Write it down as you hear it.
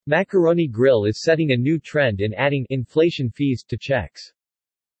Macaroni Grill is setting a new trend in adding inflation fees to checks.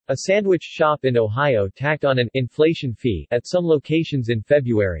 A sandwich shop in Ohio tacked on an inflation fee at some locations in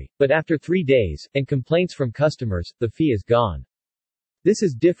February, but after 3 days, and complaints from customers, the fee is gone. This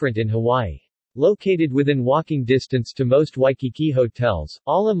is different in Hawaii. Located within walking distance to most Waikiki hotels,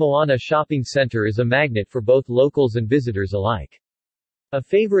 Ala Moana Shopping Center is a magnet for both locals and visitors alike. A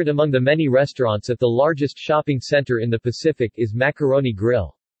favorite among the many restaurants at the largest shopping center in the Pacific is Macaroni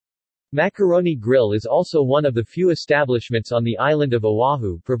Grill. Macaroni Grill is also one of the few establishments on the island of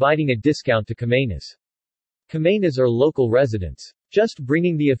Oahu providing a discount to Kamainas. Kamainas are local residents. Just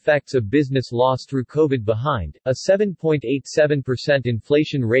bringing the effects of business loss through COVID behind, a 7.87%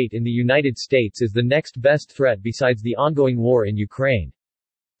 inflation rate in the United States is the next best threat besides the ongoing war in Ukraine.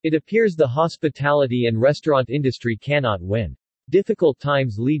 It appears the hospitality and restaurant industry cannot win. Difficult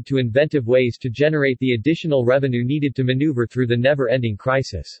times lead to inventive ways to generate the additional revenue needed to maneuver through the never-ending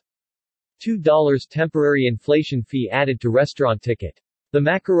crisis. $2 temporary inflation fee added to restaurant ticket. The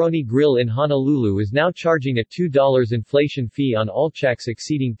Macaroni Grill in Honolulu is now charging a $2 inflation fee on all checks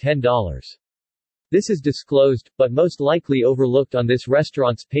exceeding $10. This is disclosed, but most likely overlooked on this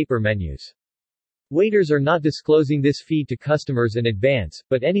restaurant's paper menus. Waiters are not disclosing this fee to customers in advance,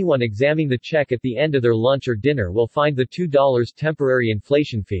 but anyone examining the check at the end of their lunch or dinner will find the $2 temporary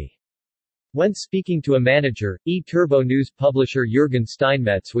inflation fee. When speaking to a manager, E-Turbo News publisher Jurgen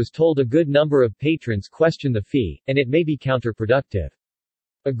Steinmetz was told a good number of patrons question the fee, and it may be counterproductive.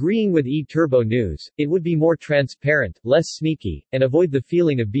 Agreeing with E-Turbo News, it would be more transparent, less sneaky, and avoid the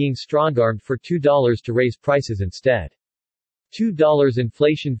feeling of being strongarmed for $2 to raise prices instead. $2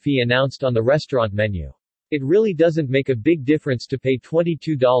 inflation fee announced on the restaurant menu. It really doesn't make a big difference to pay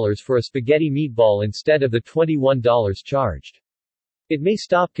 $22 for a spaghetti meatball instead of the $21 charged. It may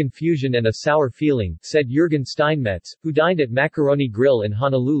stop confusion and a sour feeling, said Jurgen Steinmetz, who dined at Macaroni Grill in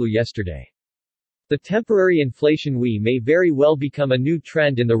Honolulu yesterday. The temporary inflation fee may very well become a new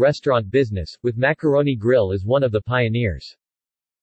trend in the restaurant business, with Macaroni Grill as one of the pioneers.